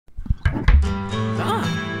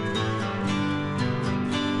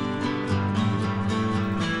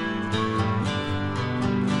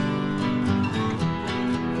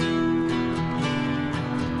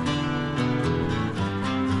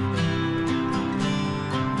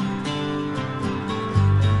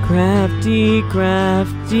Crafty,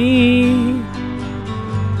 crafty,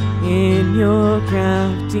 in your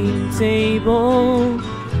crafting table.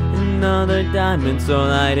 Another diamond sword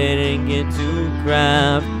I didn't get to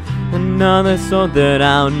craft. Another sword that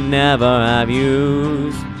I'll never have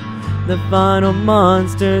used. The final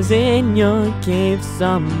monsters in your cave,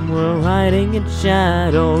 somewhere hiding in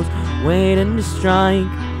shadows, waiting to strike,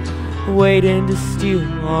 waiting to steal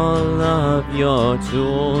all of your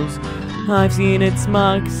tools. I've seen its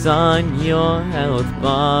marks on your health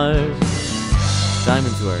bar.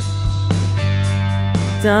 Diamonds work.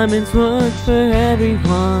 Diamonds work for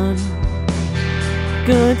everyone.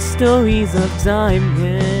 Good stories of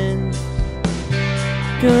diamonds.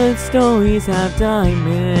 Good stories have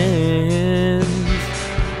diamonds.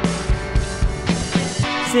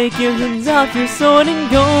 Take your hands off your sword and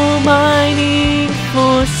go mining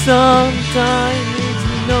for some diamonds.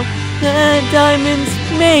 You know that diamonds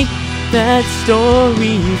make that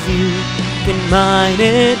stories. You can mine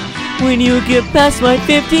it. When you get past my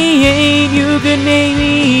 58, you can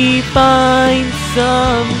maybe find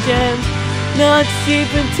some gems. Not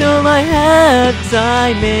safe until I have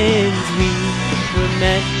diamonds. We were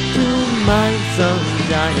meant to mine some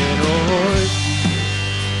diamond ores.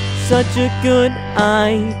 Such a good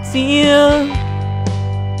idea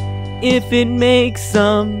if it makes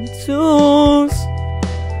some tools.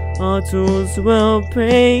 Our tools will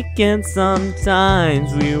break and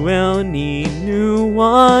sometimes we will need new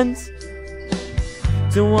ones.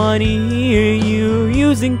 Don't wanna hear you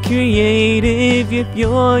using creative. If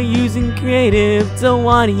you're using creative, don't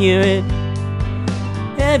wanna hear it.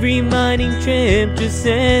 Every mining trip just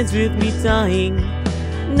ends with me dying.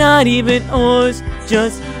 Not even ores,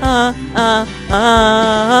 just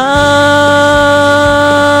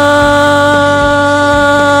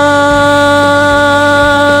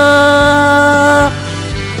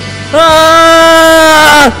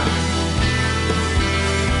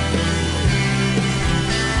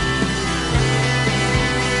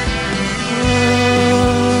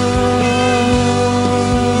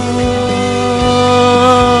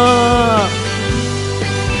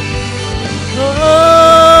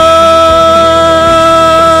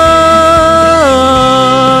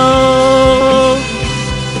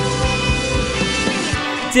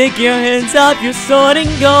Take your hands off your sword and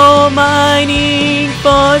go mining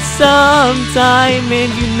for some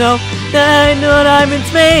diamonds. You know that no diamonds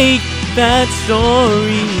make that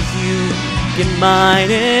stories. You can mine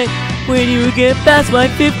it. When you get past my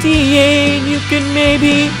 58, you can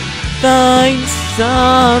maybe find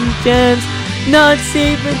some gems. Not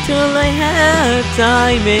safe until I have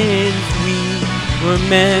diamonds. We were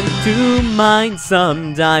meant to mine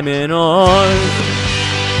some diamond ores.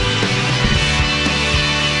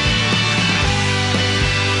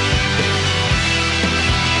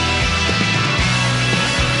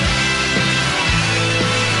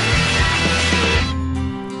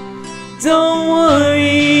 Don't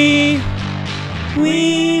worry,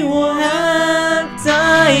 we will have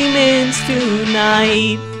diamonds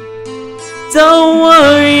tonight. Don't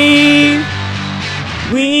worry,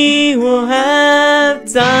 we will have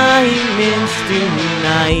diamonds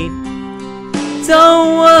tonight.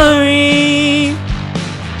 Don't worry,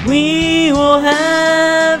 we will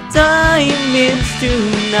have diamonds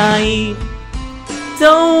tonight.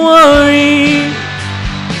 Don't worry,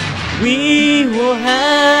 we will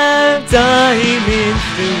have diamonds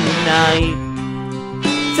tonight.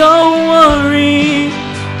 Don't worry,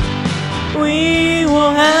 we will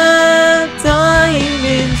have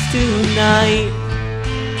diamonds tonight.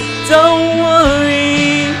 Don't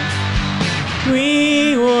worry,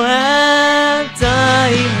 we will have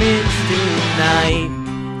diamonds tonight.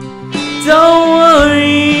 Don't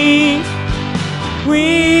worry,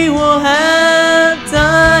 we will have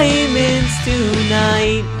diamonds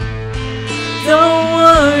tonight. Don't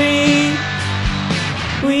worry,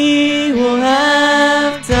 we will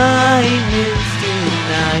have diamonds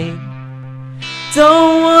tonight.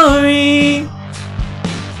 Don't worry,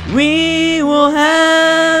 we will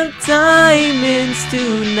have diamonds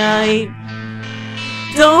tonight.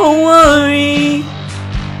 Don't worry,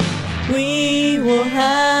 we will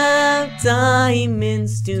have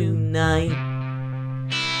diamonds tonight.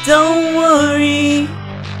 Don't worry,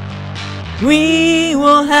 we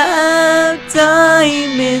will have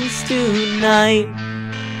diamonds tonight.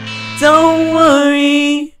 Don't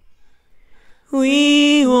worry,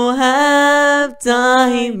 we will have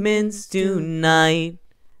diamonds tonight.